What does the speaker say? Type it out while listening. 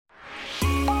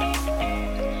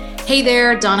Hey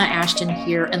there, Donna Ashton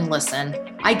here, and listen,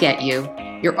 I get you.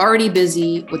 You're already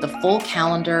busy with a full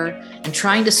calendar and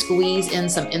trying to squeeze in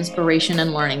some inspiration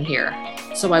and learning here.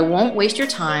 So I won't waste your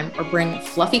time or bring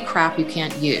fluffy crap you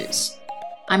can't use.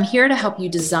 I'm here to help you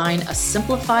design a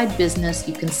simplified business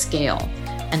you can scale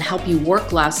and help you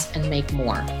work less and make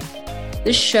more.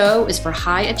 This show is for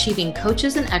high achieving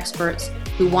coaches and experts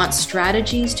who want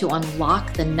strategies to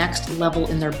unlock the next level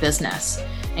in their business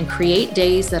and create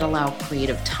days that allow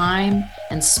creative time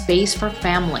and space for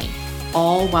family,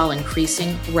 all while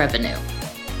increasing revenue.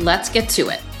 Let's get to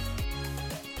it.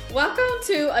 Welcome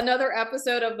to another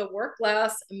episode of the Work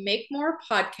Less, Make More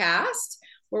podcast,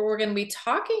 where we're going to be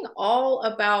talking all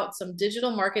about some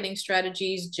digital marketing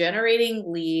strategies, generating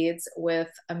leads with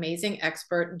amazing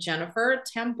expert Jennifer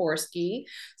Tamborski.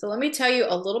 So let me tell you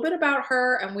a little bit about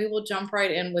her and we will jump right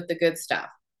in with the good stuff.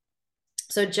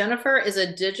 So Jennifer is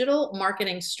a digital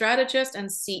marketing strategist and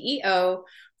CEO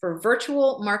for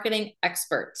Virtual Marketing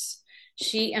Experts.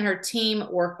 She and her team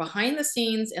work behind the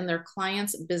scenes in their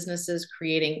clients' businesses,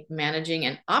 creating, managing,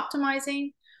 and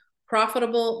optimizing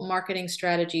profitable marketing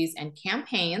strategies and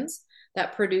campaigns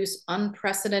that produce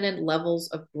unprecedented levels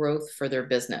of growth for their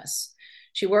business.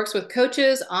 She works with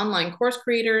coaches, online course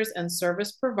creators, and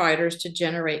service providers to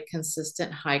generate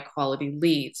consistent high-quality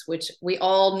leads, which we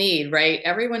all need, right?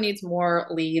 Everyone needs more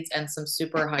leads and some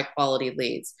super high-quality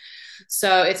leads.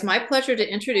 So it's my pleasure to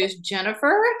introduce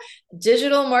Jennifer,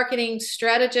 digital marketing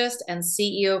strategist and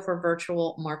CEO for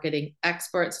Virtual Marketing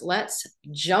Experts. Let's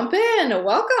jump in.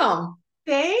 Welcome.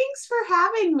 Thanks for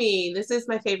having me. This is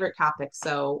my favorite topic,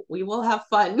 so we will have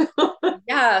fun.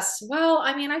 Yes. Well,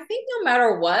 I mean, I think no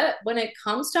matter what, when it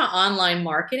comes to online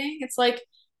marketing, it's like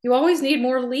you always need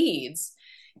more leads,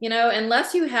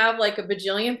 unless you have like a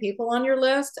bajillion people on your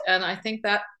list. And I think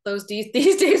that these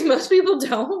days, most people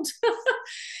don't.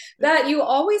 That you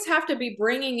always have to be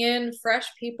bringing in fresh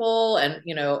people and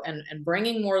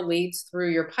bringing more leads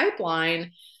through your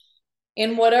pipeline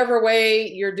in whatever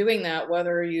way you're doing that,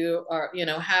 whether you are,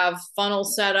 have funnel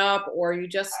set up or you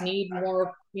just need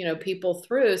more, people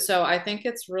through. So I think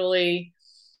it's really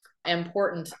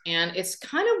important. And it's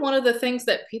kind of one of the things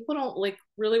that people don't like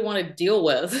really want to deal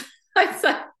with. Right?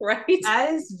 That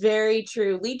is very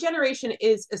true. Lead generation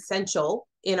is essential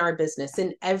in our business,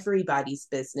 in everybody's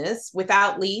business.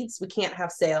 Without leads, we can't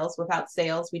have sales. Without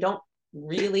sales, we don't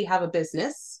really have a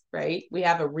business, right? We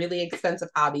have a really expensive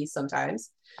hobby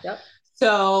sometimes. Yep.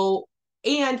 So,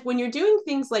 and when you're doing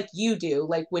things like you do,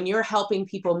 like when you're helping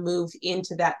people move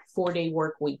into that 4-day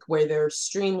work week where they're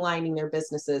streamlining their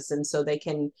businesses and so they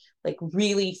can like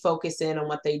really focus in on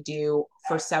what they do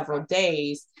for several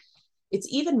days, it's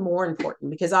even more important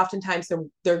because oftentimes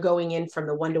they're going in from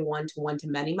the one-to-one to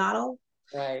one-to-many model.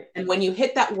 Right. And when you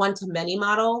hit that one-to-many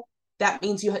model, that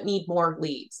means you need more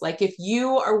leads. Like if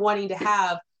you are wanting to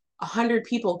have 100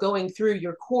 people going through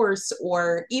your course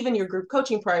or even your group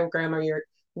coaching program or your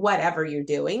whatever you're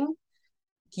doing,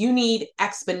 you need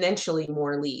exponentially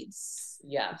more leads.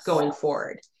 Yes. Going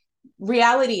forward.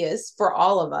 Reality is for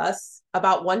all of us,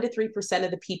 about 1 to 3% of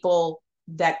the people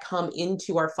that come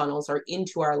into our funnels or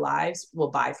into our lives will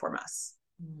buy from us,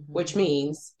 which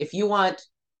means if you want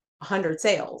 100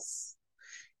 sales,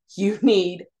 you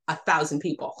need 1,000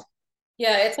 people.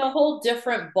 Yeah, it's a whole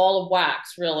different ball of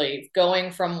wax, really,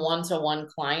 going from one-to-one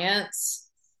clients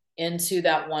into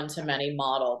that one-to-many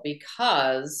model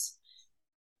because,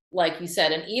 like you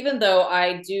said, and even though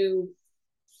I do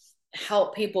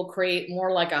help people create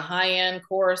more like a high-end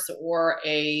course or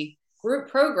a group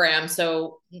program,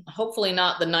 so hopefully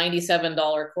not the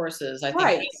 $97 courses. I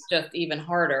think it's just even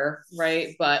harder,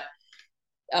 right? But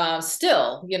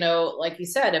still, like you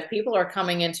said, if people are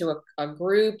coming into a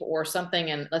group or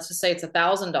something, and let's just say it's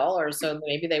 $1,000, so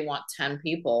maybe they want 10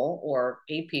 people or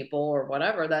 8 people or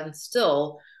whatever, then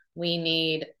still we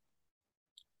need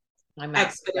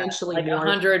exponentially like more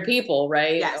 100 people,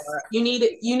 right? Yes, or you need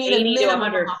a minimum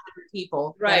of 100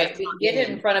 people, right? Get it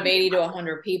in front of 80 to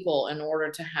 100 people in order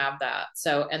to have that.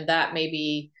 So, and that may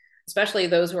be especially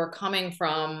those who are coming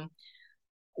from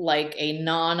like a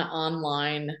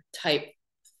non-online type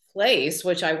place,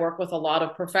 which I work with a lot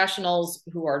of professionals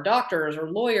who are doctors or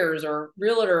lawyers or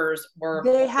realtors or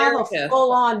they have therapists. A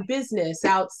full-on business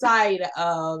outside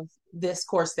of this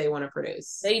course they want to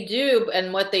produce. They do,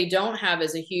 and what they don't have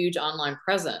is a huge online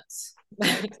presence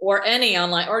or any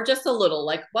online or just a little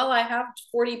like, well, I have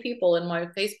 40 people in my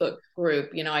Facebook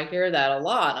group. I hear that a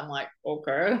lot. I'm like,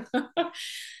 okay.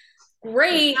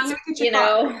 Great,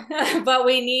 but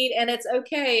we need, and it's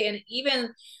okay. And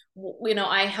even,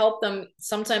 I help them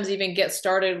sometimes even get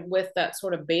started with that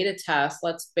sort of beta test.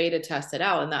 Let's beta test it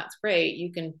out. And that's great.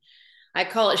 You can I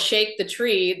call it shake the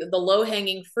tree, the low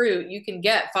hanging fruit. You can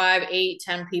get 5, 8,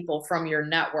 10 people from your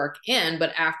network in,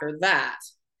 but after that,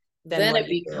 then what it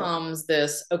do you do? becomes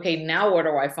this, okay, now where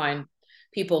do I find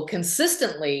people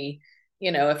consistently?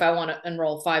 If I want to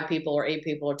enroll 5 people or 8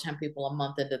 people or 10 people a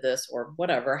month into this or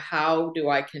whatever, how do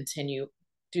I continue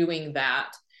doing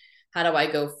that? How do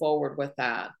I go forward with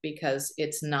that? Because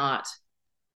it's not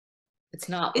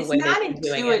the It's way they've not been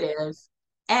doing it. intuitive.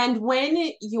 And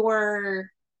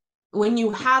when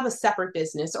you have a separate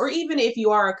business, or even if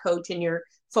you are a coach and you're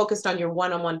focused on your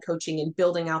one-on-one coaching and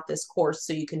building out this course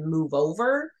so you can move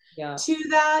over Yeah. to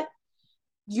that,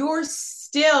 you're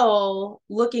still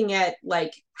looking at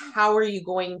like, how are you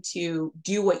going to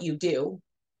do what you do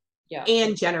Yeah.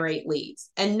 and generate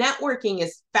leads? And networking,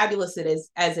 is fabulous it is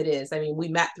as it is. I mean, we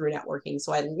met through networking,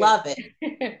 so I love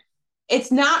it.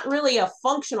 It's not really a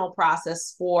functional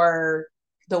process for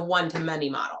the one to many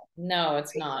model. No,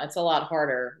 it's not. It's a lot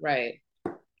harder, right?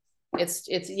 It's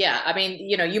yeah. I mean,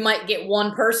 you might get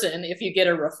one person if you get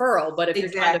a referral, but if you're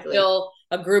trying to Exactly. fill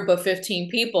a group of 15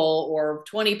 people or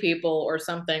 20 people or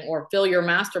something, or fill your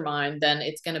mastermind, then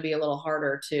it's going to be a little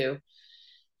harder to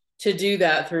do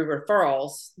that through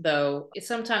referrals. Though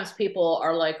sometimes people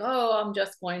are like, oh, I'm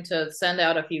just going to send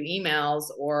out a few emails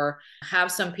or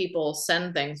have some people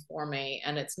send things for me,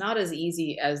 and it's not as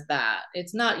easy as that.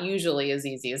 It's not usually as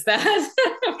easy as that.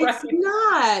 It's Right.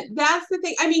 not. That's the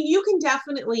thing. I mean, you can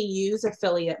definitely use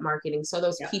affiliate marketing. So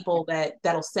those Yeah. people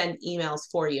that'll send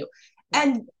emails for you.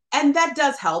 Yeah. And that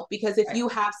does help, because if Right. you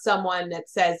have someone that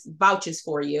says vouches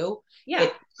for you, Yeah.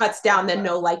 it cuts down the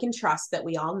know, like, and trust that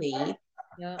we all need.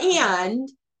 Yeah. And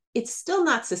it's still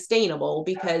not sustainable,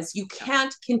 because you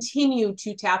can't continue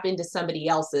to tap into somebody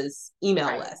else's email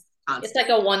Right. list It's like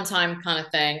constantly. a one-time kind of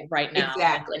thing right now. And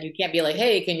Exactly. you can't be like,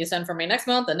 hey, can you send for me next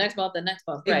month, the next month, the next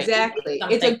month? Right. You need Exactly. It's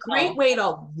something a great small. way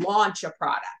to launch a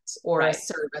product or a Right.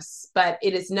 service, but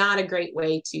it is not a great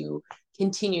way to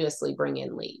continuously bring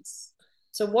in leads.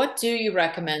 So what do you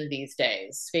recommend these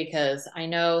days? Because I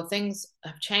know things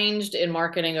have changed in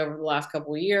marketing over the last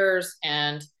couple of years,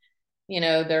 and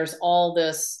there's all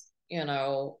this,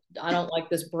 I don't like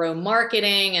this bro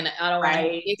marketing, and I don't want to have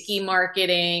Right. icky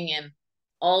marketing, and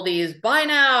all these buy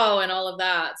now and all of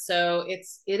that. So it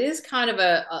is kind of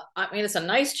I mean, it's a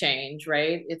nice change,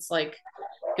 right? It's like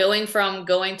going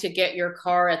to get your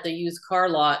car at the used car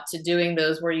lot to doing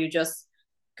those where you just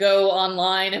go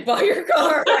online and buy your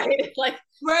car, right? It's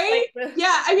Right. like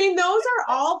Yeah. I mean, those are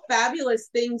all fabulous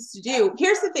things to do.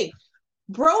 Here's the thing: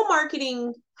 bro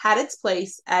marketing had its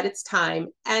place at its time,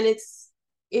 and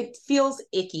it feels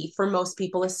icky for most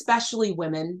people, especially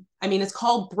women. I mean, it's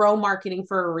called bro marketing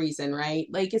for a reason, right?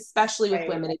 Like, especially with right.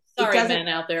 women, it Sorry, doesn't, men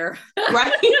out there.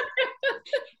 right? No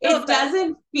It offense.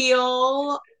 doesn't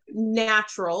feel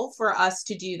natural for us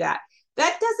to do that.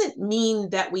 That doesn't mean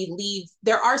that we leave.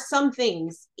 There are some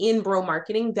things in bro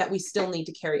marketing that we still need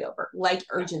to carry over, like Yeah.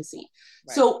 urgency.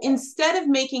 Right. So instead of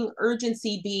making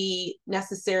urgency be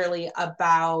necessarily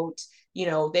about,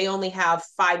 they only have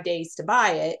 5 days to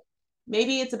buy it,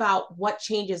 maybe it's about what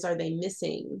changes are they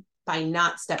missing by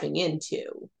not stepping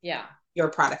into Yeah. your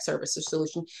product, service, or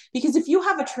solution. Because if you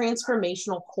have a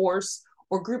transformational course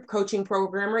or group coaching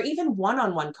program, or even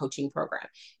one-on-one coaching program,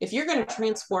 if you're going to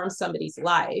transform somebody's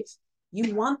life,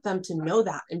 you want them to know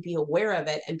that and be aware of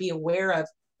it, and be aware of,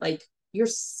 like, you're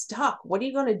stuck. What are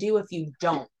you going to do if you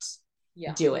don't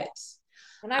Yeah. do it?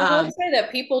 And I will Um, say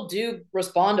that people do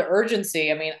respond to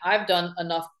urgency. I mean, I've done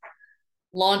enough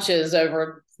launches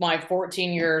over my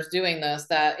 14 years doing this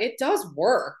that it does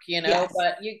work, yes,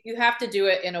 but you have to do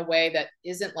it in a way that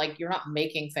isn't like you're not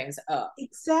making things up.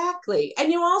 exactly.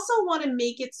 And you also want to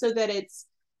make it so that it's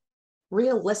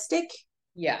realistic,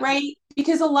 Yeah. right?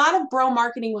 Because a lot of bro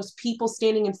marketing was people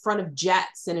standing in front of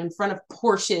jets and in front of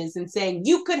Porsches and saying,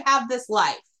 you could have this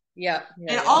life. Yeah.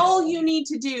 Yeah. And Yeah. all you need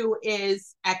to do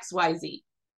is XYZ.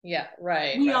 Yeah.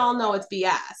 Right. We all know it's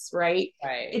BS, right?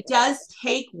 Right. It does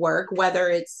take work, whether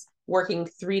it's working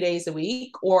 3 days a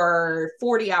week or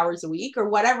 40 hours a week or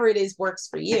whatever it is works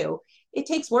for you. It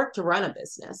takes work to run a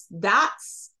business.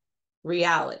 That's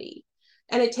reality.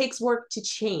 And it takes work to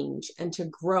change and to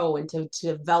grow and to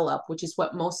develop, which is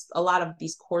what a lot of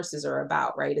these courses are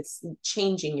about, right? It's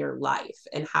changing your life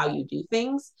and how you do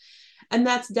things. And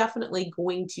that's definitely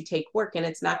going to take work, and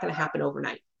it's not going to happen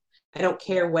overnight. I don't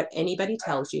care what anybody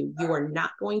tells you. You are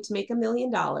not going to make $1 million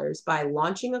by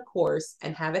launching a course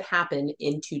and have it happen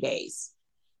in 2 days.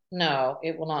 No,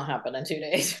 it will not happen in 2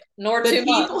 days, nor The 2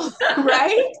 months. people,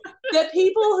 right? The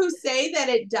people who say that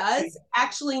it does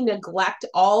actually neglect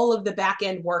all of the back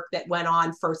end work that went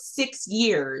on for 6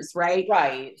 years, right?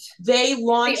 Right. They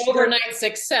launched the overnight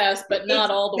success, but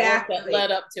not all the work that exactly.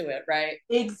 led up to it, right?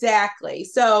 Exactly.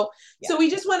 So Yeah. so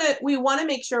we want to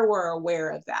make sure we're aware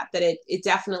of that, that it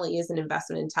definitely is an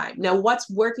investment in time. Now, what's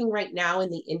working right now in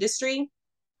the industry,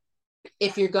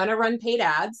 if you're going to run paid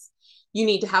ads, you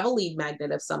need to have a lead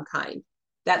magnet of some kind.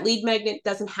 That lead magnet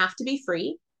doesn't have to be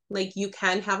free. Like, you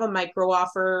can have a micro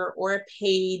offer or a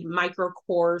paid micro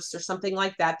course or something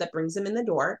like that that brings them in the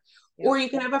door. Yep. Or you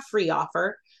can have a free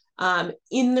offer.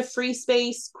 In the free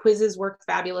space, quizzes work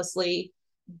fabulously,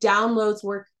 downloads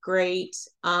work great.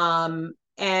 And,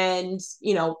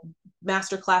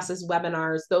 master classes,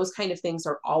 webinars, those kind of things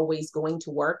are always going to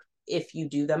work if you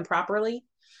do them properly.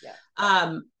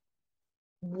 Yeah.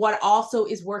 What also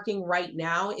is working right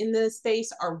now in this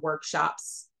space are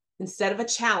workshops. Instead of a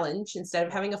challenge, instead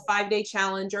of having a 5-day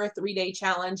challenge or a 3-day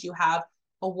challenge, you have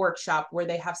a workshop where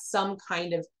they have some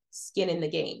kind of skin in the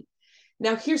game.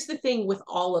 Now, here's the thing with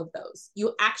all of those.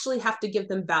 You actually have to give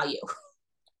them value.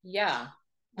 Yeah.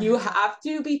 You have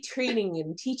to be treating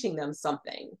and teaching them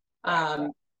something. Right.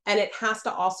 And it has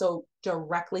to also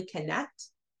directly connect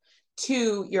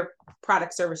to your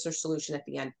product, service, or solution at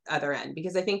the other end.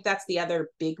 Because I think that's the other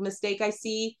big mistake I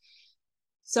see.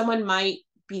 Someone might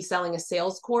be selling a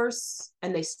sales course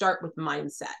and they start with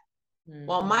mindset. Mm-hmm.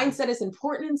 While mindset is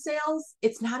important in sales,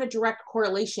 it's not a direct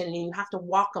correlation, and you have to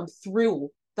walk them through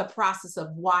the process of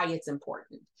why it's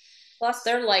important. Plus,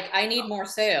 they're like, I need more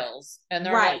sales. And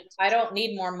they're right. Like, I don't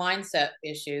need more mindset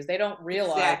issues. They don't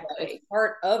realize that it's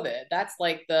part of it. That's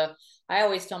like I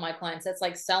always tell my clients, that's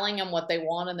like selling them what they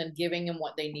want and then giving them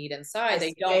what they need inside.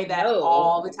 They don't know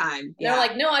all the time. Yeah. They're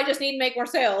like, no, I just need to make more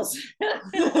sales.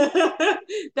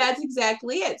 That's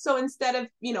exactly it. So instead of,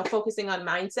 focusing on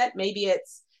mindset, maybe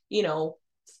it's,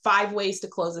 5 ways to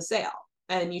close a sale.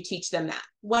 And you teach them that,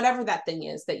 whatever that thing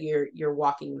is that you're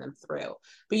walking them through.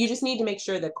 But you just need to make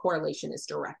sure the correlation is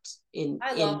direct.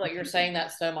 I love that you're saying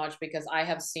that so much, because I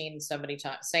have seen so many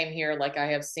times, same here, like I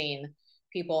have seen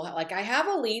people, like, I have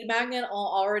a lead magnet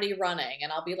already running,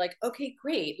 and I'll be like, okay,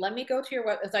 great, let me go to your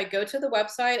web. As I go to the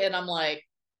website, and I'm like,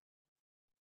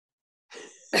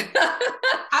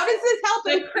 how does this help?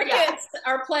 The crickets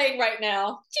are playing right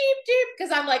now, cheep cheep,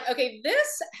 because I'm like, okay,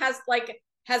 this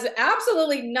has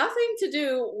absolutely nothing to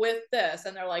do with this.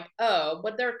 And they're like, oh,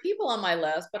 but there are people on my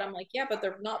list. But I'm like, yeah, but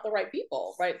they're not the right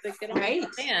people, right? They don't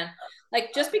understand.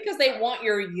 Like, just because they want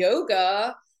your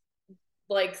yoga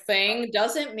thing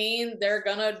doesn't mean they're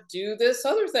gonna do this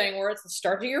other thing where it's the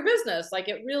start of your business. Like,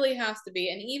 it really has to be.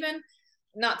 And even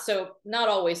not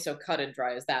always so cut and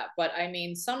dry as that, but I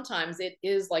mean, sometimes it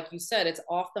is, like you said, it's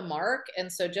off the mark.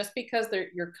 And so just because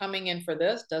you're coming in for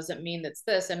this doesn't mean it's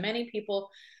this. And many people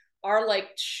are like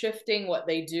shifting what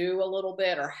they do a little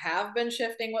bit, or have been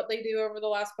shifting what they do over the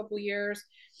last couple of years,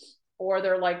 or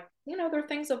they're like, their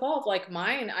things evolve. Like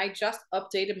mine, I just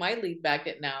updated my lead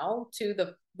magnet now to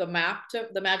the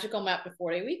magical map to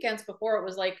 4-day weekends. Before it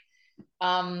was like,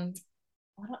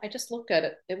 I just looked at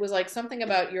it. It was like something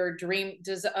about your dream,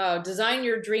 design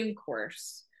your dream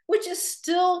course, which is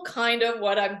still kind of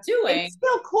what I'm doing. It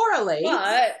still correlates,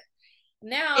 but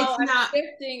now I'm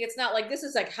shifting. It's not like this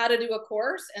is like how to do a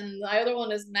course, and the other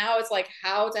one is now it's like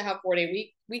how to have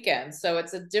 4-day weekends. So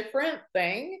it's a different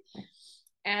thing,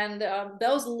 and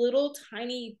those little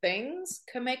tiny things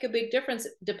can make a big difference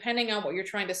depending on what you're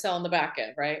trying to sell in the back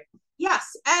end, right?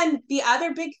 Yes, and the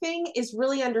other big thing is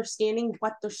really understanding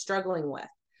what they're struggling with.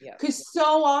 Because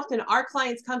so often our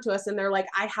clients come to us and they're like,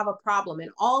 I have a problem, and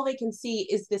all they can see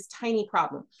is this tiny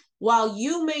problem. While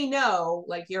you may know,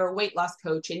 like, you're a weight loss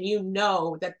coach, and you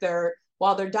know that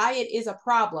while their diet is a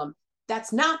problem,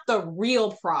 that's not the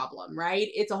real problem, right?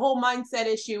 It's a whole mindset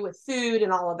issue with food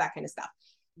and all of that kind of stuff.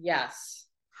 Yes.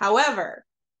 However,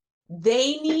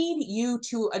 they need you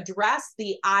to address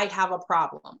I have a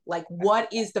problem. Like,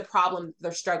 what is the problem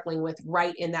they're struggling with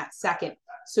right in that second,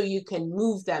 so you can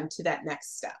move them to that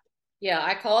next step. Yeah,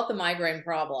 I call it the migraine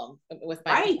problem with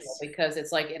my people, because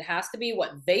it's like, it has to be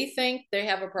what they think they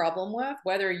have a problem with.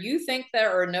 Whether you think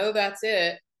that or no, that's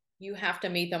it, you have to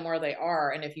meet them where they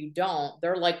are. And if you don't,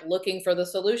 they're like looking for the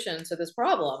solution to this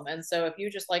problem. And so if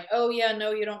you just like, oh yeah,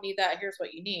 no, you don't need that, here's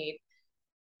what you need,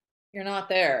 you're not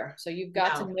there. So you've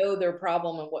got to know their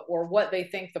problem and what they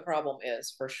think the problem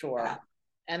is, for sure. Yeah.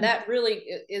 And that really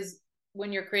is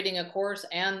when you're creating a course,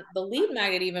 and the lead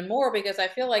magnet even more, because I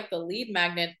feel like the lead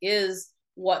magnet is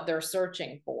what they're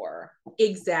searching for.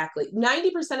 Exactly.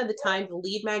 90% of the time, the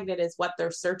lead magnet is what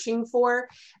they're searching for,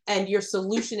 and your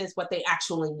solution is what they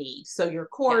actually need. So your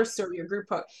course or your group,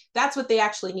 that's what they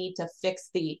actually need to fix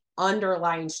the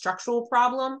underlying structural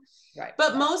problem. Right.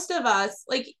 But most of us,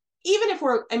 like, even if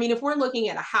we're, I mean, if we're looking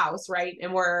at a house, right,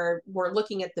 and we're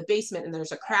looking at the basement and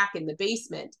there's a crack in the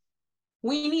basement,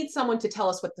 we need someone to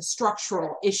tell us what the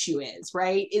structural issue is,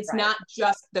 right? It's not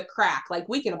just the crack. Like,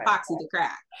 we can epoxy the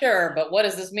crack. Sure, but what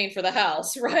does this mean for the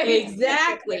house, right?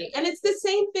 Exactly. And it's the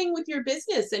same thing with your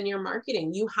business and your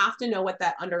marketing. You have to know what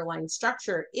that underlying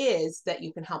structure is that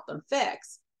you can help them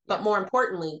fix. But more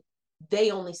importantly, they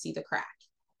only see the crack,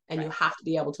 and you have to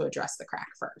be able to address the crack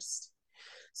first.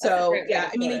 So,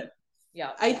 yeah, I mean,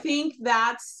 yeah, I think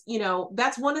that's, you know,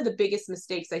 that's one of the biggest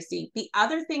mistakes I see. The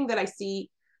other thing that I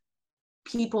see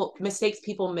mistakes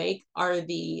people make are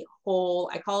the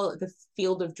whole, I call it the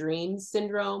field of dreams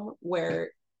syndrome, where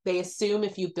they assume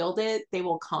if you build it, they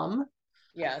will come.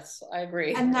 Yes, I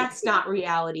agree. And that's not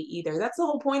reality either. That's the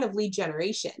whole point of lead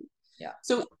generation. Yeah.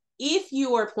 So if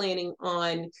you are planning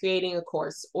on creating a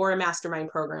course or a mastermind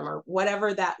program or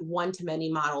whatever that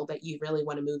one-to-many model that you really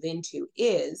want to move into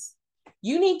is,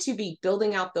 you need to be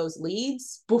building out those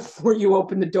leads before you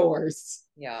open the doors.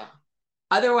 Yeah.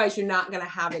 Otherwise, you're not going to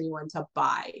have anyone to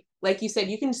buy. Like you said,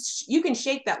 you can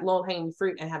shake that low-hanging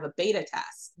fruit and have a beta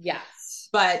test. Yes.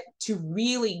 But to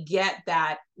really get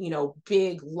that, you know,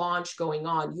 big launch going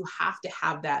on, you have to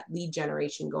have that lead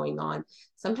generation going on,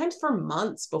 sometimes for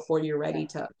months before you're ready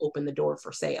to open the door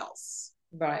for sales.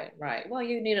 Right, right. Well,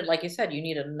 you needed, like you said, you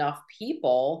need enough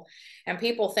people, and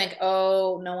people think,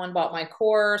 oh, no one bought my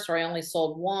course, or I only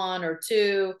sold one or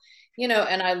two, you know,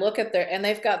 and I look at and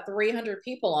they've got 300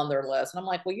 people on their list. And I'm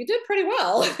like, well, you did pretty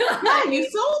well. Yeah, you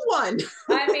sold one.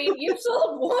 I mean, you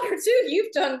sold one or two.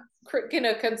 You've done, you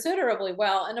know, considerably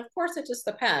well. And of course, it just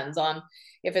depends on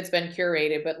if it's been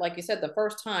curated. But like you said, the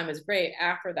first time is great.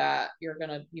 After that,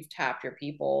 you've tapped your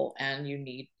people, and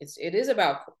it is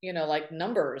about, you know, like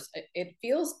numbers. It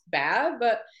feels bad,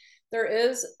 but there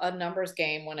is a numbers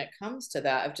game when it comes to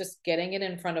that, of just getting it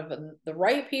in front of the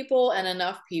right people and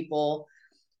enough people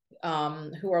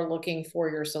who are looking for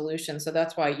your solution. So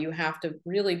that's why you have to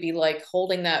really be like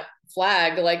holding that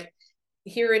flag, like,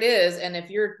 here it is. And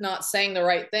if you're not saying the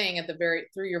right thing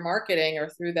through your marketing or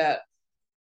through that,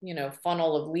 you know,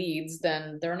 funnel of leads,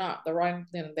 then they're not the right,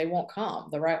 then they won't come.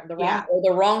 The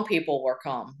wrong people will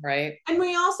come, right? And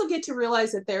we also get to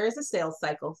realize that there is a sales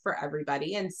cycle for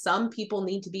everybody, and some people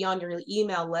need to be on your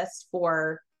email list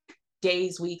for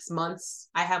days, weeks, months.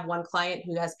 I have one client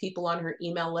who has people on her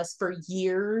email list for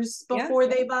years before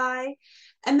they buy,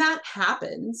 and that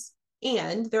happens.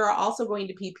 And there are also going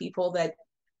to be people that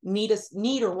need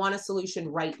or want a solution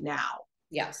right now.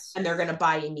 Yes. And they're going to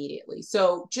buy immediately.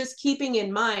 So just keeping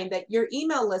in mind that your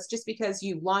email list, just because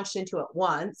you launched into it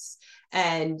once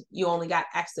and you only got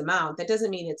X amount, that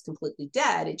doesn't mean it's completely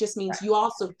dead. It just means you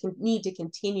also need to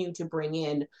continue to bring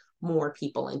in more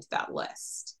people into that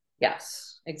list.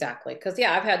 Yes, exactly. Because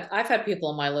I've had people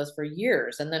on my list for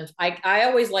years, and then I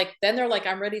always then they're like,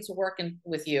 I'm ready to work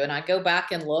with you, and I go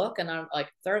back and look, and I'm like,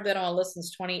 they've been on a list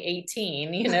since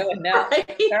 2018, you know, and now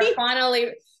they're finally,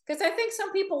 because I think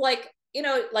some people like, you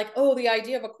know, like, oh, the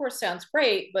idea of a course sounds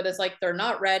great, but it's like they're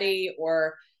not ready,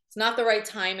 or it's not the right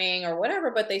timing or whatever,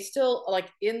 but they still,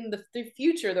 like, in the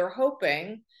future, they're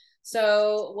hoping.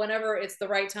 So whenever it's the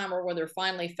right time, or when they're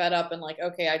finally fed up and like,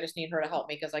 okay, I just need her to help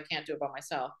me because I can't do it by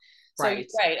myself. So right.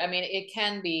 I mean, it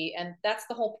can be, and that's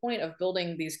the whole point of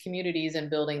building these communities and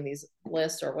building these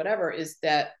lists or whatever, is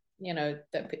that, you know,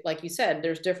 that, like you said,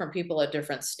 there's different people at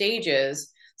different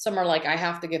stages. Some are like, I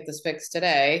have to get this fixed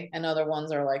today. And other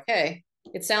ones are like, hey,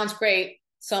 it sounds great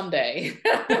someday.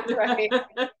 Right?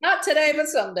 Not today, but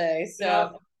someday.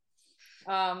 So,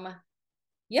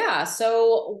 yeah.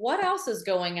 So what else is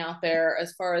going out there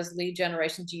as far as lead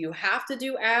generation? Do you have to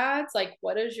do ads? Like,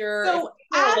 what is your,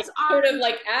 ads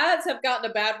ads have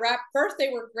gotten a bad rap. First they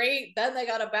were great, then they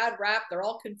got a bad rap. They're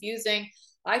all confusing.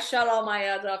 I shut all my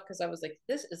ads off because I was like,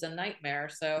 this is a nightmare.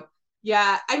 So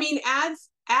yeah, I mean,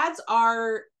 ads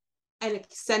are an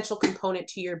essential component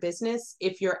to your business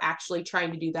if you're actually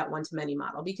trying to do that one-to-many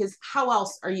model, because how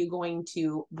else are you going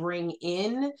to bring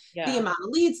in the amount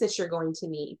of leads that you're going to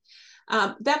need?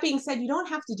 That being said, you don't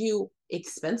have to do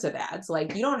expensive ads.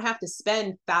 Like, you don't have to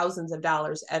spend thousands of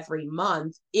dollars every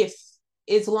month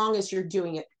as long as you're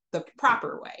doing it the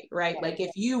proper way, right? Like,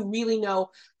 if you really know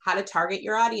how to target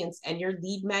your audience and your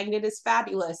lead magnet is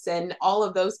fabulous and all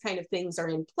of those kind of things are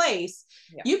in place,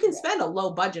 you can spend a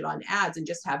low budget on ads and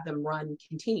just have them run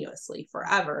continuously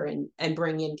forever and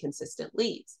bring in consistent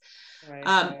leads.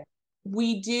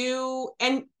 We do,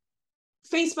 and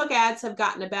Facebook ads have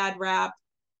gotten a bad rap.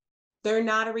 They're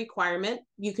not a requirement.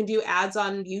 You can do ads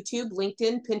on YouTube,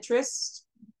 LinkedIn, Pinterest,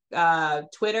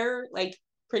 Twitter, like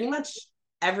pretty much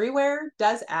everywhere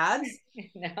does ads.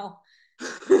 No.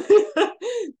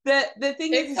 The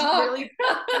thing is you TikTok. really,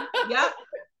 yep,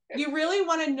 you really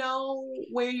want to know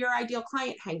where your ideal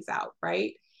client hangs out,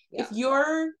 right? Yeah.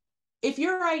 If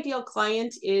your ideal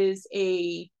client is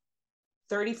a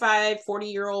 35,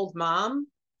 40-year-old mom,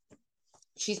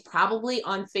 she's probably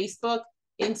on Facebook,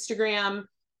 Instagram,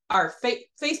 or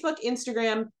Facebook,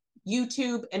 Instagram,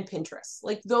 YouTube, and Pinterest.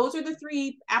 Like those are the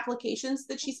three applications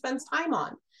that she spends time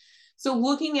on. So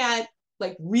looking at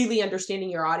like really understanding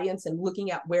your audience and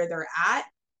looking at where they're at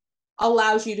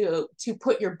allows you to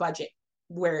put your budget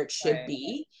where it should Right.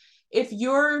 be. If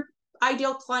your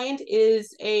ideal client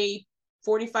is a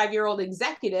 45-year-old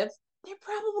executive, they're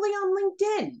probably on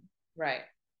LinkedIn. Right.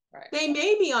 Right. They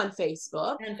may be on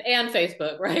Facebook. And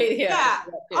Facebook, right? Yeah.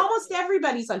 Almost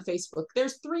everybody's on Facebook.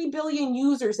 There's 3 billion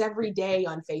users every day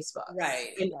on Facebook.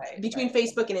 Right. Between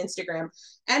Facebook and Instagram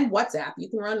and WhatsApp. You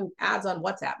can run ads on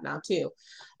WhatsApp now too.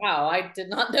 Wow, I did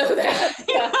not know that.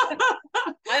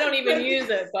 I don't even use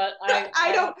it, but I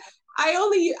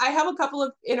have a couple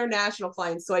of international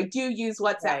clients, so I do use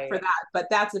WhatsApp for that, but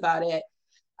that's about it.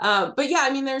 But yeah, I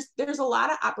mean, there's a lot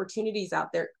of opportunities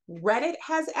out there. Reddit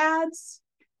has ads.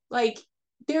 Like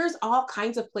there's all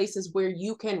kinds of places where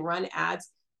you can run ads.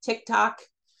 TikTok,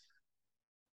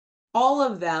 all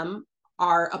of them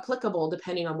are applicable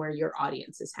depending on where your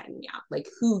audience is hanging out, like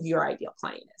who your ideal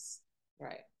client is.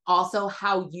 Right. Also,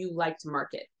 how you like to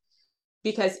market.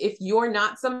 Because if you're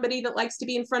not somebody that likes to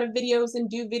be in front of videos and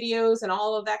do videos and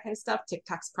all of that kind of stuff,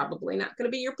 TikTok's probably not going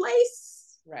to be your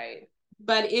place. Right.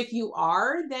 But if you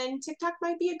are, then TikTok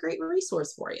might be a great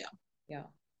resource for you. Yeah.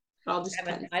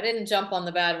 I didn't jump on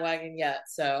the bandwagon yet,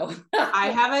 so I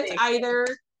haven't either.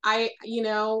 I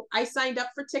signed up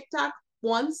for TikTok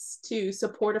once to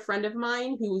support a friend of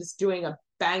mine who's doing a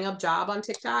bang up job on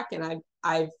TikTok, and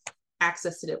I've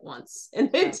accessed it once in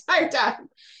the entire time.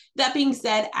 That being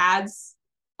said, ads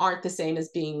aren't the same as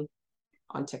being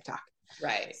on TikTok.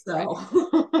 Right. So,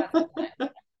 right.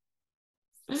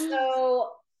 So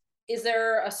is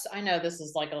there I know this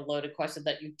is like a loaded question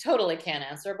that you totally can't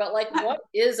answer, but like what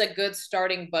is a good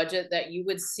starting budget that you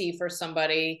would see for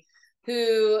somebody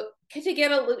who to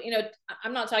get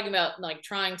I'm not talking about like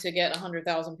trying to get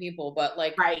 100,000 people, but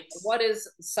like what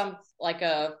is some like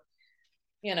a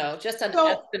just an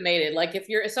estimated, like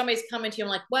if somebody's coming to you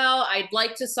and like, well, I'd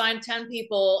like to sign 10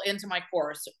 people into my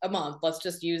course a month. Let's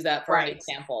just use that for an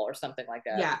example or something like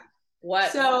that. Yeah.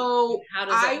 How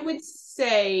does I would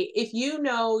say if you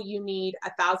need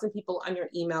 1,000 people on your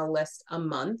email list a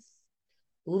month,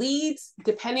 leads,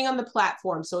 depending on the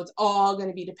platform. So it's all going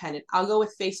to be dependent. I'll go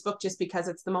with Facebook just because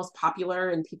it's the most popular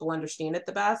and people understand it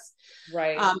the best.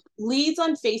 Right. Leads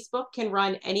on Facebook can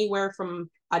run anywhere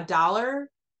from $1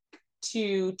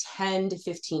 to $10 to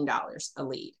 $15 a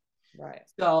lead. Right.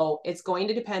 So it's going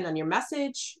to depend on your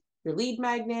message, your lead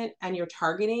magnet, and your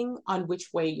targeting on which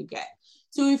way you get.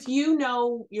 So if you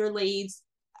know your leads,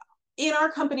 in our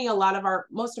company,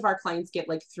 most of our clients get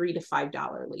like $3 to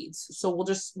 $5 leads. So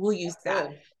we'll use that.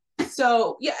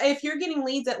 So yeah, if you're getting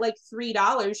leads at like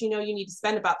 $3, you need to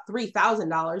spend about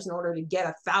 $3,000 in order to get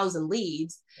 1,000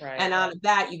 leads. Right. And out of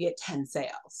that, you get 10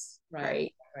 sales.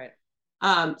 Right.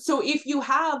 So if you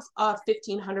have a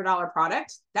 $1,500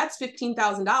 product, that's $15,000,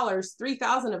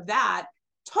 $3,000 of that,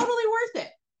 totally worth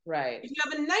it. Right. If you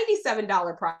have a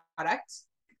 $97 product,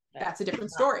 that's a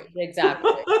different story.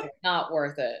 Exactly. It's not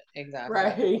worth it.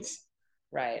 Exactly.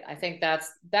 Right. I think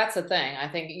that's the thing. I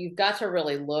think you've got to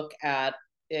really look at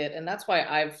it. And that's why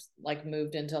I've like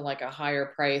moved into like a higher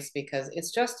price, because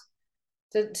it's just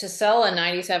to sell a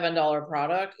 $97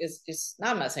 product is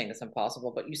I'm not saying it's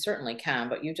impossible, but you certainly can,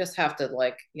 but you just have to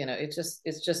like, it's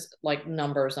just like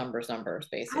numbers,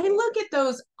 basically. I look at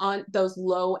those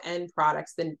low end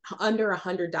products than under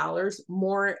 $100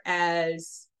 more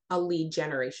as a lead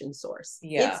generation source.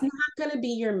 Yeah. It's not going to be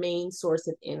your main source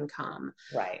of income.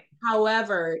 Right.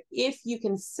 However, if you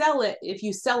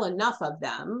sell enough of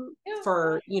them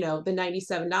for, the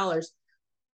 $97,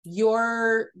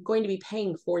 you're going to be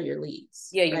paying for your leads.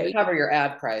 Yeah, you cover your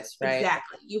ad price, right?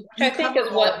 Exactly. You I think is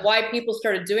why people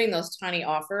started doing those tiny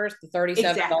offers, the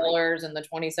 $37 and the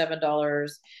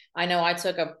 $27. I know I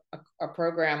took a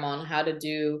program on how to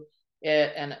do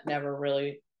it, and it never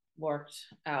really worked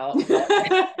out.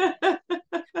 I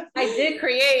did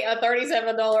create a $37.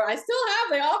 I still have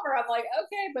the offer. I'm like,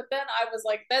 okay, but then I was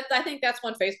like, I think that's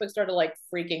when Facebook started like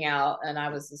freaking out, and I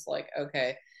was just like,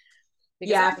 okay.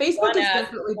 because I Yeah, would Facebook run has ads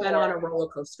definitely been on before. a roller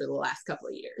coaster the last couple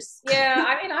of years. Yeah,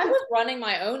 I mean, I was running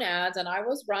my own ads and I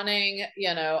was running,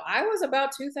 I was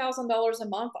about $2,000 a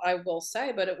month, I will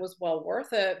say, but it was well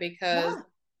worth it because Yeah,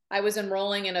 I was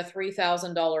enrolling in a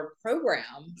 $3,000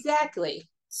 program. exactly.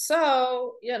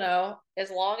 So, as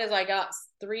long as I got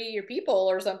three people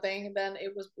or something, then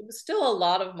it was still a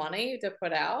lot of money to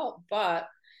put out. But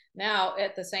now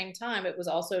at the same time, it was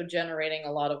also generating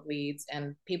a lot of leads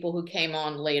and people who came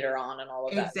on later on and all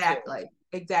of that too. Exactly.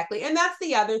 Exactly. And that's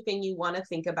the other thing you want to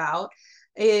think about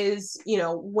is,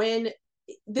 when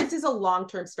this is a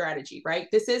long-term strategy, right?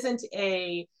 This isn't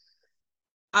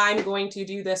I'm going to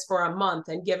do this for a month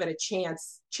and give it a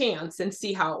chance and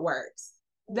see how it works.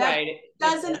 That Right.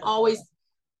 doesn't Exactly. always,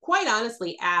 quite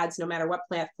honestly, ads, no matter what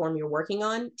platform you're working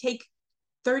on, take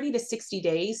 30 to 60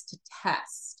 days to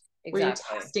test, where you're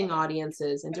Exactly. testing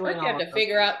audiences and At doing first, you all have of to those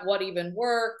figure things. out what even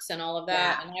works and all of Yeah.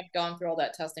 that. And I've gone through all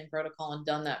that testing protocol and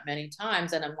done that many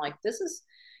times. And I'm like, this is,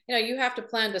 you have to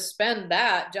plan to spend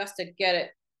that just to get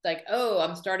it like, oh,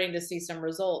 I'm starting to see some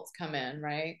results come in,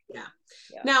 right? Yeah.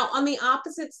 Yeah. Now, on the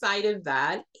opposite side of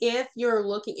that, if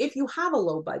you have a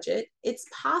low budget, it's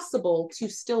possible to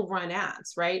still run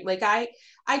ads, right? Like I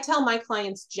tell my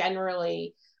clients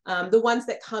generally, the ones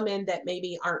that come in that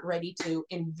maybe aren't ready to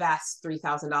invest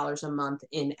 $3,000 a month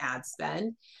in ad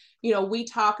spend, we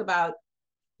talk about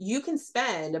you can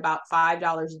spend about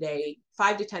 $5 a day,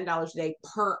 $5 to $10 a day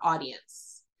per audience.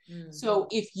 So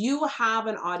if you have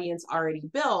an audience already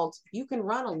built, you can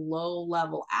run a low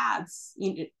level ads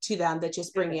to them that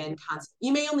just bring in constant.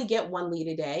 You may only get one lead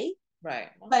a day, Right.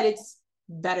 but it's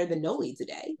better than no leads a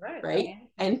day, Right. right?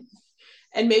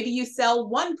 And maybe you sell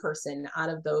one person out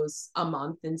of those a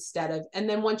month instead of, and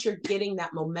then once you're getting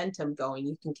that momentum going,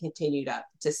 you can continue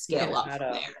to scale up from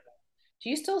there. Do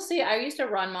you still see? I used to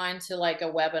run mine to like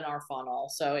a webinar funnel.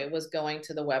 So it was going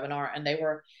to the webinar and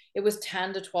it was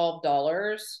 $10 to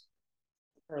 $12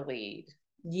 per lead.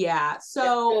 Yeah. It's So,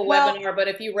 still a well, webinar, but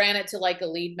if you ran it to like a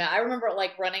lead I remember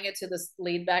like running it to this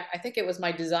lead back. I think it was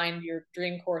my Design Your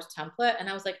Dream Course template. And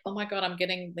I was like, oh my God, I'm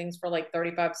getting things for like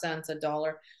 35 cents,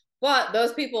 $1. But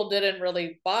those people didn't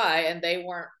really buy and they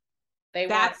weren't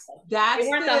that's they that's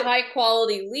weren't the the high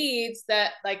quality leads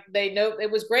that like they know it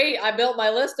was great. I built my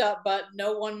list up, but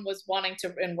no one was wanting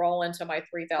to enroll into my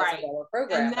right. $3,000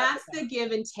 program And at the that's the time.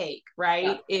 give and take, Yeah.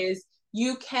 right? Is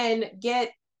you can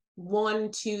get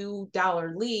 $1,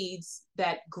 $2 leads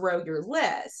that grow your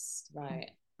list,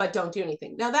 Right. but don't do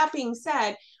anything. Now, that being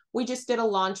said, we just did a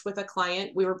launch with a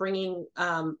client. We were bringing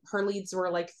her leads were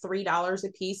like $3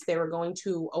 a piece. They were going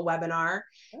to a webinar.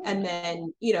 Oh, And nice.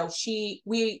 then,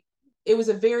 it was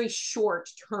a very short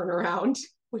turnaround,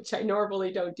 which I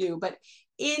normally don't do. But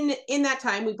in that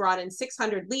time, we brought in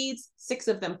 600 leads, 6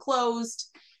 of them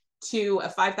closed to a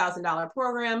 $5,000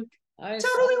 program. Nice.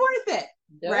 Totally worth it,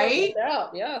 right? No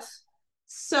doubt. Yes.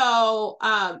 So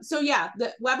yeah,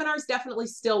 the webinars definitely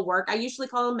still work. I usually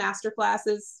call them master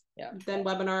classes Yeah. than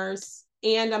webinars.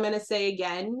 And I'm going to say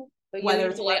again, But whether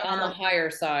it's usually on the webinar,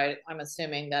 higher side, I'm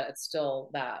assuming that it's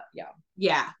still that. Yeah.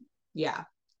 yeah, yeah.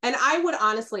 And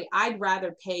I'd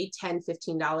rather pay $10,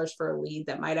 $15 for a lead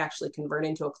that might actually convert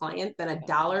into a client than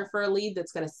 $1 for a lead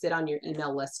that's going to sit on your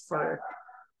email list for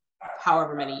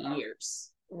however many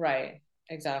years. Right.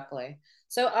 Exactly.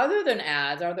 So other than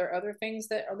ads, are there other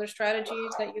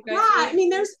strategies that you Yeah, guys I use? mean,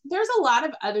 there's a lot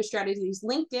of other strategies.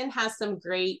 LinkedIn has some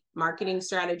great marketing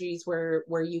strategies where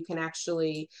you can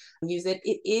actually use it.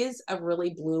 It is a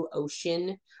really blue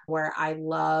ocean where I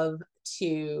love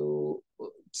to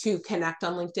connect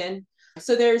on LinkedIn.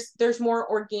 So there's more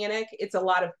organic.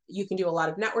 You can do a lot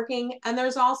of networking, and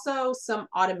there's also some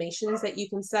automations that you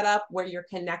can set up where you're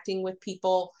connecting with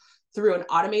people through an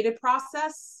automated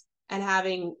process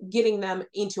and getting them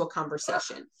into a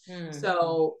conversation.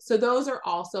 So those are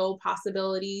also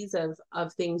possibilities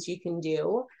of things you can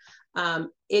do.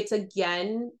 It's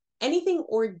again anything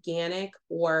organic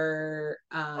or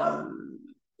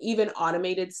even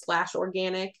automated /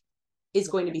 organic is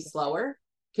going to be slower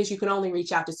because you can only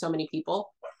reach out to so many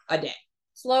people a day.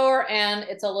 Slower, and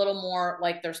it's a little more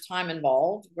like there's time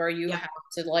involved where you have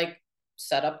to like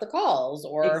set up the calls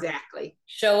or Exactly.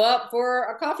 show up for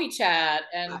a coffee chat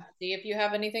and Yeah. see if you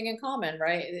have anything in common,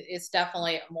 right? It's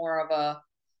definitely more of a,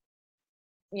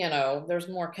 there's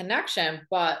more connection,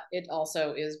 but it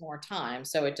also is more time.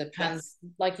 So it depends.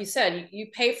 Yes. Like you said, you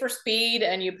pay for speed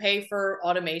and you pay for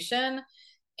automation,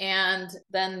 and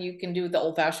then you can do it the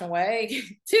old fashioned way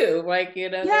too. Like,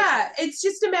 Yeah, it's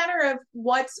just a matter of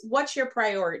what's your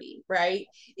priority, right?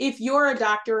 If you're a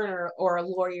doctor or a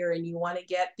lawyer and you want to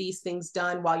get these things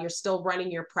done while you're still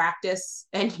running your practice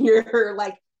and you're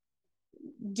like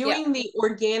Yeah. doing the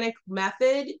organic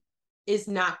method is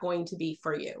not going to be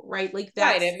for you, right? Like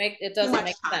Right. that's It too doesn't much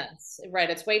make time. sense. Right.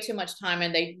 It's way too much time,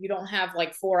 and you don't have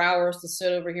like 4 hours to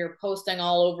sit over here posting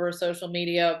all over social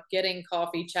media, getting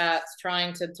coffee chats,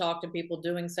 trying to talk to people,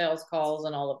 doing sales calls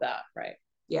and all of that. Right.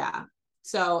 Yeah.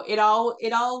 So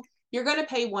you're going to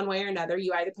pay one way or another.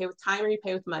 You either pay with time or you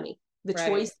pay with money. The Right.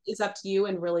 choice is up to you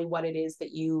and really what it is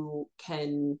that you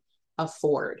can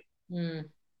afford Mm,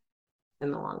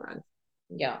 in the long run.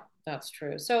 yeah, that's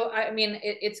true. So, I mean,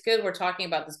 it's good we're talking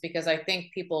about this because I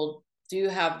think people do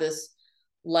have this,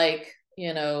 like,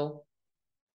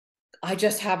 I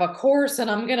just have a course and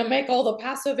I'm going to make all the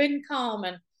passive income.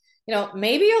 And,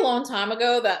 maybe a long time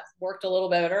ago that worked a little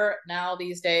better. Now,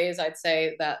 these days, I'd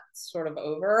say that's sort of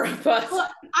over. But Well,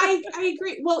 I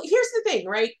agree. Well, here's the thing,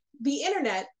 right? The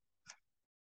internet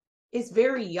is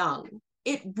very young.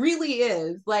 It really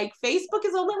is. Like Facebook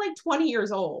is only like 20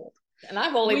 years old, and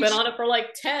I've only been which on it for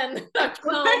like 10,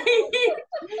 12. right?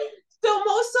 So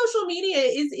most social media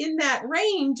is in that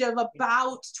range of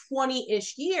about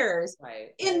 20-ish years Right.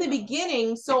 in the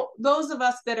beginning. So those of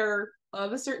us that are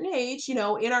of a certain age, in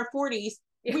our 40s,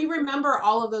 Yeah. we remember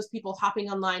all of those people hopping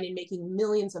online and making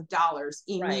millions of dollars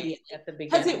Right. immediately At the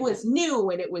because it beginning. was new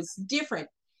and it was different.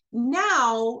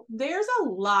 Now there's a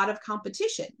lot of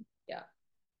competition. Yeah.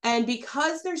 And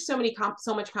because there's so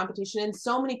much competition and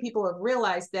so many people have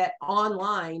realized that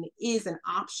online is an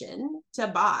option to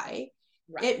buy,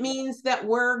 Right. it means that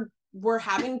we're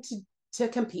having to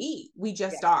compete. We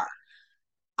just Yeah. are.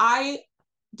 I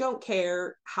don't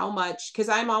care how much, because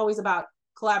I'm always about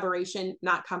collaboration,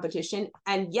 not competition.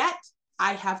 And yet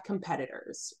I have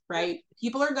competitors, right?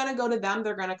 People are going to go to them.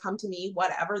 They're going to come to me,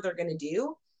 whatever they're going to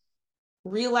do.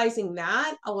 Realizing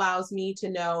that allows me to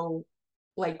know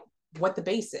like what the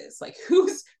base is, like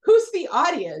who's the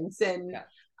audience. And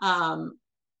Yeah.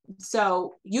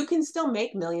 So you can still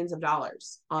make millions of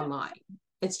dollars online.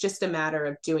 It's just a matter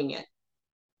of doing it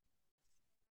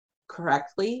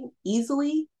correctly,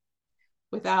 easily,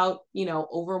 without,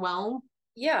 overwhelm.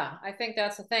 Yeah, I think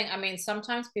that's the thing. I mean,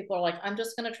 sometimes people are like, I'm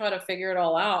just going to try to figure it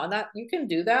all out. And that you can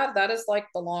do that. That is like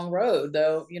the long road,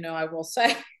 though, I will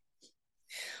say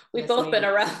we've Yes, both been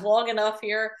ma'am. around long enough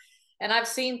here. And I've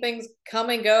seen things come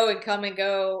and go and come and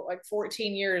go, like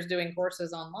 14 years doing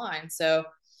courses online. So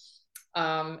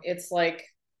it's like,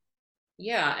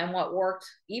 yeah. And what worked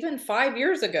even 5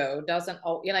 years ago doesn't,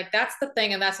 like that's the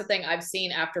thing. And that's the thing I've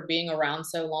seen after being around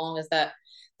so long is that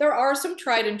there are some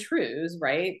tried and trues,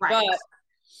 right? Right. But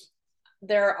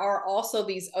there are also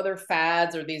these other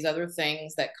fads or these other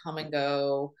things that come and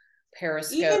go. Even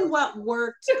Periscope. what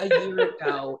worked a year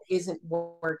ago isn't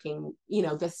working,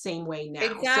 the same way now. So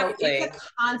it's Exactly. a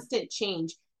constant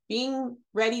change. Being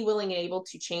ready, willing, and able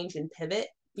to change and pivot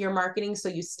your marketing so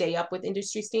you stay up with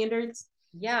industry standards.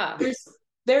 Yeah.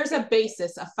 There's a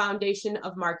basis, a foundation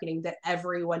of marketing that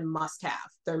everyone must have.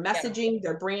 Their Yeah. messaging,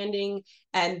 their branding,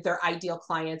 and their ideal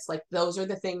clients. Like those are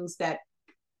the things that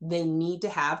they need to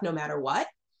have no matter what.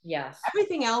 Yes.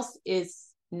 Everything else is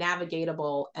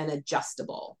navigatable and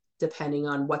adjustable depending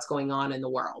on what's going on in the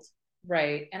world.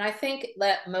 Right. And I think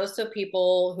that most of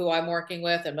people who I'm working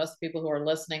with and most people who are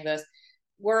listening to this,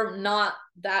 we're not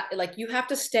that like you have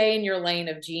to stay in your lane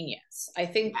of genius. I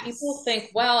think people Yes.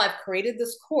 think, well, I've created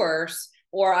this course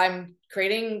or I'm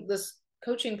creating this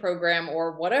coaching program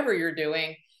or whatever you're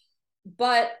doing,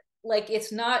 but like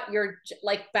it's not your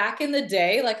like back in the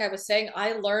day, like I was saying,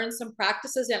 I learned some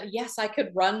practices and yes, I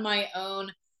could run my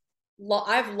own.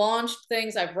 I've launched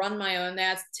things, I've run my own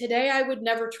ads. Today, I would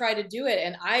never try to do it.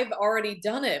 And I've already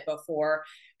done it before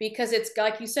because it's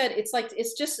like you said, it's like,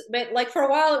 it's just like for a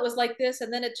while it was like this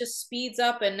and then it just speeds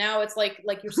up. And now it's like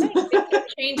you're saying, things are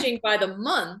changing by the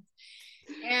month.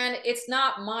 And it's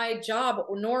not my job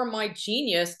nor my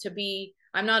genius to be,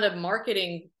 I'm not a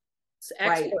marketing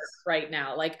Right. expert right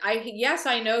now. Like yes,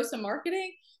 I know some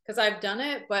marketing because I've done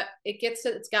it, but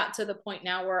it's got to the point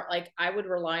now where like I would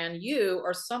rely on you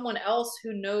or someone else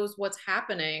who knows what's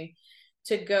happening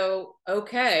to go,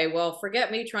 okay, well,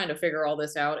 forget me trying to figure all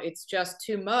this out. It's just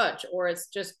too much, or it's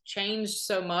just changed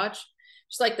so much.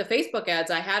 Just like the Facebook ads,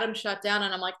 I had them shut down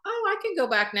and I'm like, oh, I can go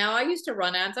back now. I used to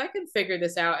run ads. I can figure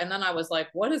this out. And then I was like,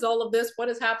 what is all of this? What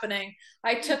is happening?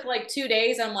 I took like 2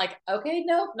 days. I'm like, okay,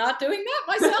 nope, not doing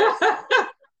that myself.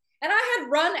 And I had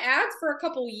run ads for a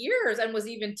couple years and was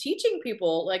even teaching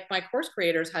people, like my course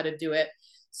creators, how to do it.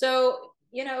 So,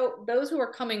 those who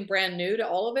are coming brand new to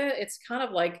all of it, it's kind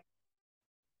of like,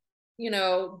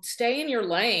 stay in your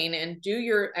lane and do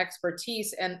your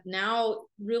expertise. And now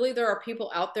really there are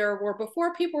people out there where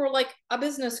before people were like a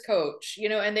business coach,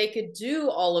 and they could do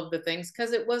all of the things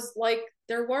because it was like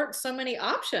there weren't so many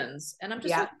options. And I'm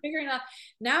just like figuring out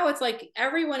now it's like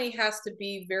everybody has to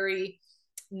be very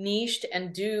niched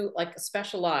and do like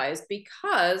specialized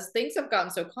because things have gotten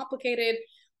so complicated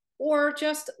or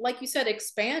just like you said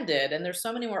expanded, and there's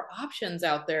so many more options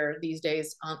out there these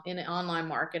days in online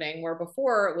marketing where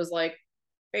before it was like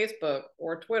Facebook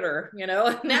or Twitter.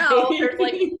 Now there's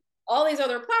like all these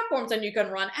other platforms and you can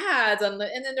run ads and then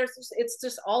it's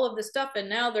just all of this stuff, and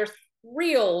now there's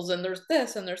reels and there's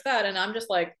this and there's that, and I'm just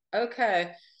like,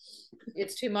 okay,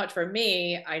 it's too much for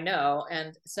me, I know.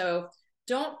 And so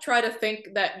don't try to think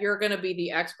that you're going to be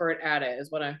the expert at it is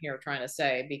what I'm here trying to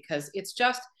say, because it's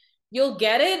just you'll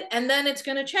get it and then it's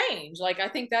going to change. Like, I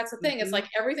think that's the thing. It's like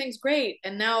everything's great.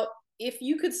 And now if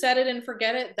you could set it and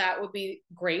forget it, that would be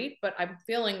great. But I'm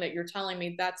feeling that you're telling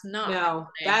me that's not. No,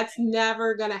 that's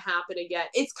never going to happen again.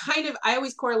 It's kind of, I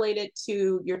always correlate it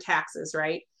to your taxes,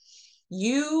 right?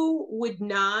 You would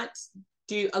not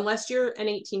do, unless you're an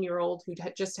 18-year-old who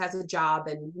just has a job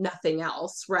and nothing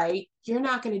else, right? You're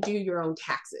not going to do your own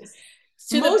taxes.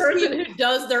 To the person who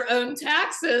does their own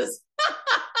taxes.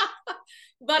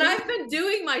 But I've been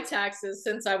doing my taxes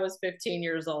since I was 15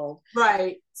 years old.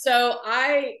 Right. So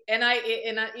I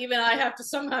have to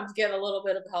sometimes get a little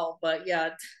bit of help, but yeah.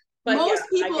 But most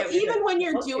people, even when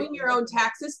you're doing your own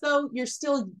taxes, though, you're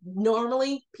still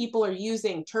normally people are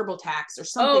using TurboTax or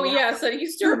something. Oh, yeah. So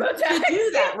use TurboTax to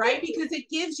do that, right? Because it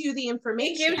gives you the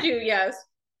information. It gives you, yes.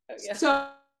 Oh, yes.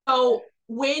 So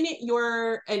when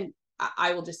you're, and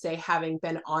I will just say, having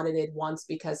been audited once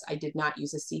because I did not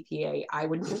use a CPA, I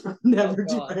would never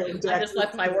do my own taxes. I just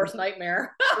left my worst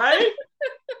nightmare. Right?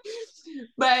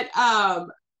 But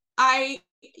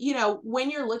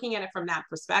when you're looking at it from that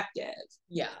perspective,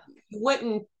 you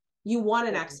want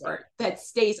an expert that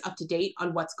stays up to date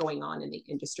on what's going on in the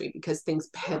industry because things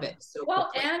pivot so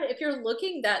quickly. And if you're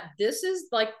looking that this is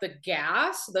like the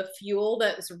gas, the fuel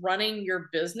that's running your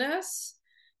business,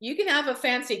 you can have a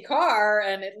fancy car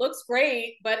and it looks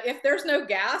great, but if there's no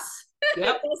gas,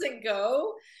 it doesn't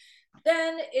go,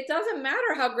 then it doesn't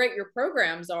matter how great your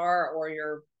programs are or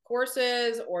your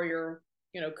courses or your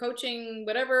coaching,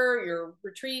 whatever, your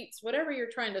retreats, whatever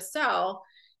you're trying to sell.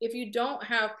 If you don't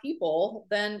have people,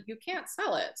 then you can't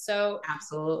sell it. So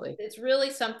absolutely, it's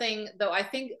really something, though. I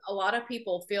think a lot of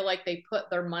people feel like they put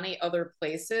their money other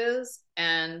places,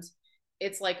 and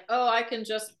it's like, oh, I can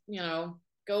just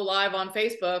go live on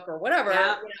Facebook or whatever.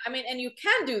 I mean, and you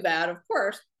can do that, of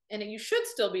course, and you should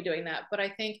still be doing that. But I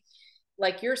think,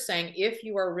 like you're saying, if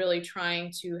you are really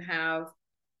trying to have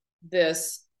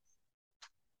this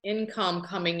income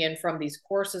coming in from these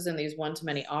courses and these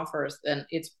one-to-many offers, then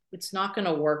it's not going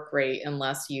to work great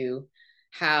unless you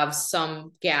have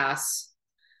some gas,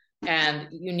 and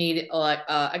you need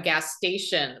a gas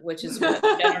station, which is what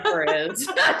Jennifer is.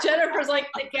 Jennifer's like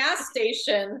the gas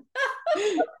station.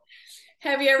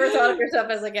 Have you ever thought of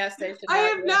yourself as a gas station? I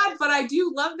have not, but I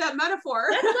do love that metaphor.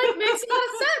 That like makes a lot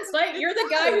of sense. Like, you're the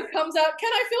guy who comes out,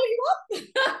 can I fill you up?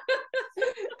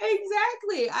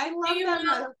 Exactly. I love that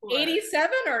metaphor.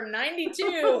 87 or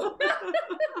 92?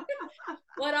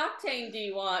 What octane do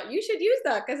you want? You should use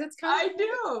that because it's kind of. I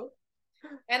do.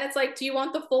 And it's like, do you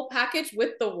want the full package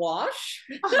with the wash?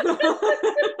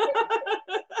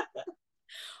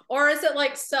 Or is it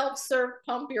like self-serve,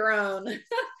 pump your own?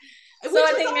 So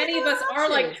I think many of us are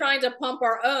like trying to pump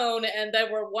our own, and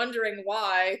then we're wondering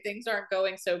why things aren't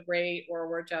going so great,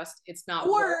 or it's not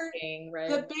working,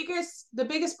 right? The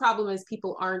biggest problem is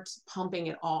people aren't pumping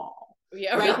at all.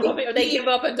 Yeah, right? They give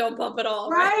up and don't pump at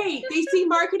all. Right. They see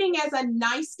marketing as a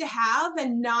nice to have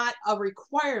and not a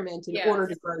requirement in order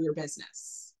to grow your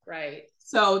business. Right.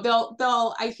 So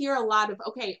I hear a lot of,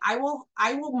 okay, I will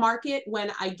market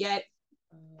when I get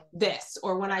this,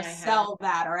 or when I sell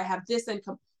that, or I have this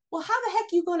income. Well, how the heck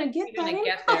are you going to get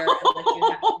there?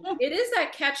 It is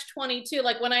that catch-22.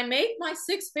 Like, when I make my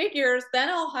 6 figures, then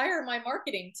I'll hire my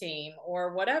marketing team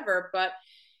or whatever. But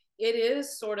it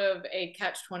is sort of a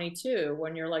catch-22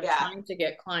 when you're like trying to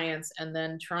get clients and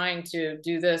then trying to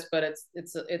do this, but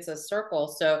it's a circle.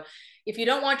 So if you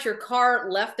don't want your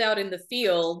car left out in the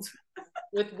field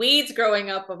with weeds growing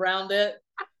up around it,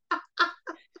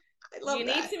 you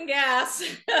need some gas.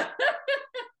 I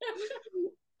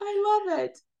love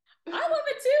it. I love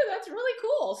it too. That's really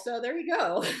cool. So there you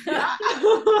go.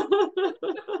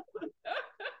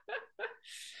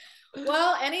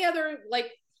 Well, any other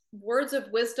like words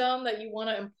of wisdom that you want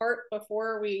to impart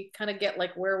before we kind of get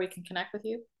like where we can connect with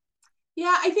you?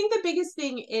 Yeah, I think the biggest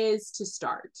thing is to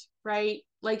start, right?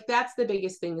 Like that's the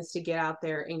biggest thing is to get out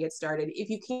there and get started. If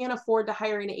you can't afford to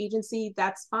hire an agency,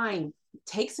 that's fine.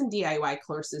 Take some DIY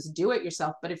courses, do it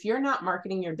yourself. But if you're not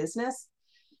marketing your business,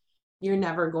 you're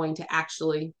never going to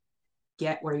actually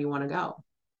get where you want to go.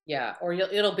 Yeah, or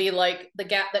it'll be like the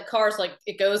gap that cars like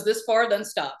it goes this far then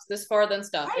stops, this far then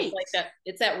stops. Right. It's like that.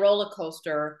 It's that roller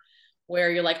coaster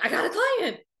where you're like, I got a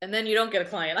client, and then you don't get a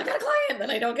client. I got a client,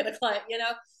 then I don't get a client.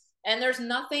 And there's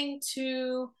nothing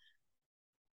to.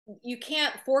 You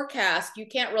can't forecast. You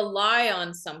can't rely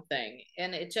on something,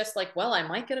 and it's just like, well, I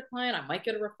might get a client, I might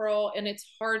get a referral, and it's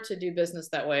hard to do business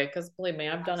that way because believe me,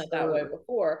 I've done it that way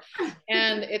before,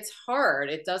 and it's hard.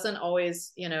 It doesn't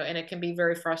always, and it can be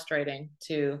very frustrating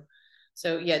too.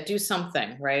 So yeah, do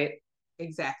something, right?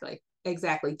 Exactly.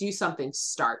 Do something.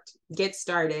 Start. Get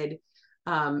started.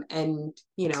 And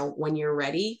when you're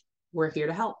ready, we're here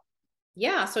to help.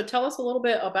 Yeah. So tell us a little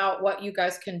bit about what you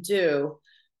guys can do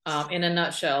in a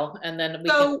nutshell, and then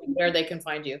where they can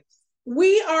find you.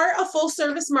 We are a full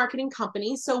service marketing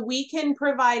company, so we can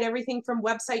provide everything from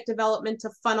website development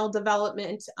to funnel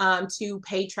development to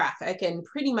paid traffic and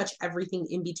pretty much everything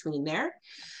in between there.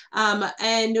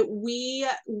 And we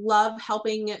love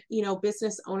helping,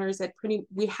 business owners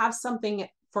we have something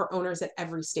for owners at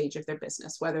every stage of their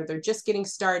business, whether they're just getting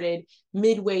started,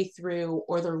 midway through,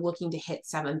 or they're looking to hit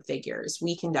 7 figures.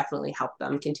 We can definitely help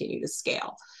them continue to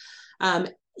scale.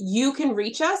 You can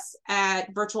reach us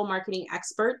at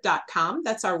virtualmarketingexpert.com.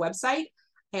 That's our website.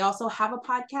 I also have a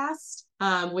podcast,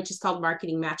 which is called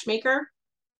Marketing Matchmaker.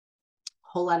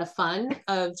 Whole lot of fun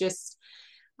of just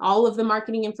all of the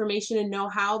marketing information and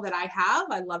know-how that I have.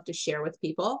 I love to share with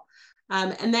people.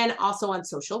 And then also on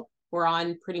social. We're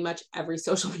on pretty much every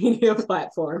social media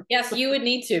platform. Yes, you would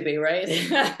need to be, right?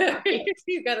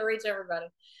 You've got to reach everybody.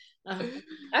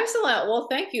 Excellent. Well,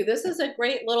 thank you. This is a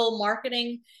great little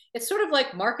marketing. It's sort of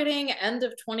like marketing end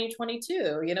of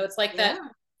 2022. It's like that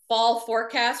fall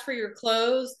forecast for your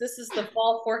clothes. This is the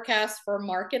fall forecast for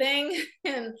marketing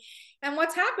and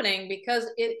what's happening, because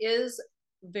it is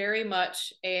very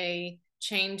much a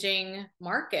changing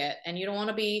market, and you don't want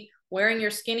to be wearing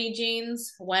your skinny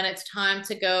jeans when it's time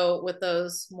to go with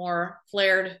those more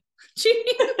flared jeans.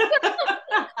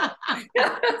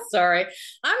 Sorry,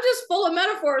 I'm just full of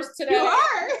metaphors today. You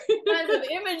are. Kinds of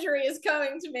imagery is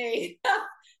coming to me.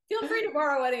 Feel free to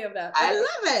borrow any of that. I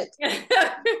love it.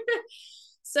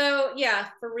 So yeah,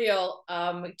 for real,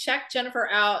 check Jennifer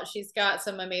out. She's got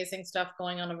some amazing stuff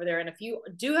going on over there. And if you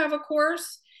do have a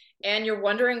course and you're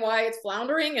wondering why it's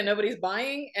floundering and nobody's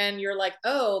buying, and you're like,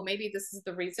 oh, maybe this is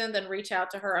the reason, then reach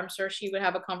out to her. I'm sure she would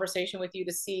have a conversation with you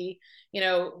to see,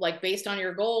 like based on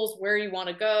your goals, where you want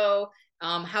to go,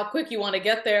 how quick you want to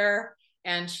get there,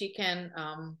 and she can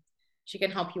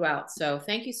help you out. So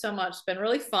thank you so much. It's been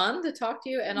really fun to talk to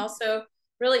you, and also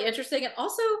really interesting, and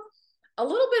also a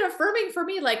little bit affirming for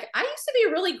me. Like, I used to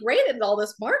be really great at all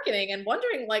this marketing and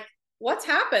wondering like what's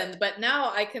happened, but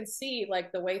now I can see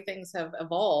like the way things have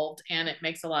evolved, and it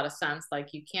makes a lot of sense.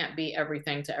 Like, you can't be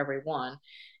everything to everyone.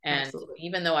 And Absolutely.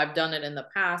 Even though I've done it in the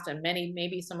past, and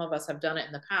maybe some of us have done it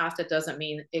in the past, it doesn't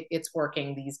mean it's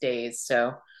working these days.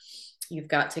 So you've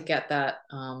got to get that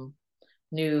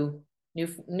new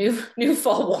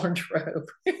fall wardrobe.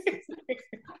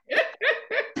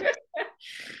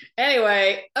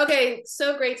 Anyway, okay,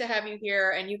 so great to have you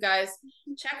here, and you guys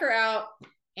check her out.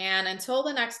 And until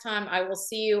the next time, I will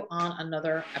see you on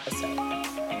another episode.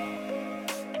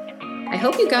 I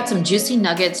hope you got some juicy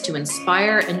nuggets to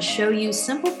inspire and show you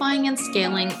simplifying and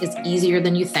scaling is easier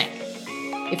than you think.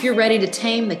 If you're ready to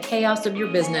tame the chaos of your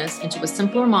business into a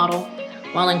simpler model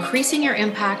while increasing your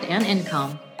impact and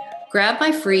income, grab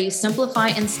my free Simplify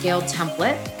and Scale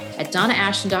template at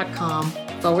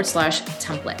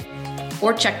donnaashton.com/template,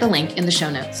 or check the link in the show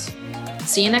notes.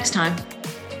 See you next time.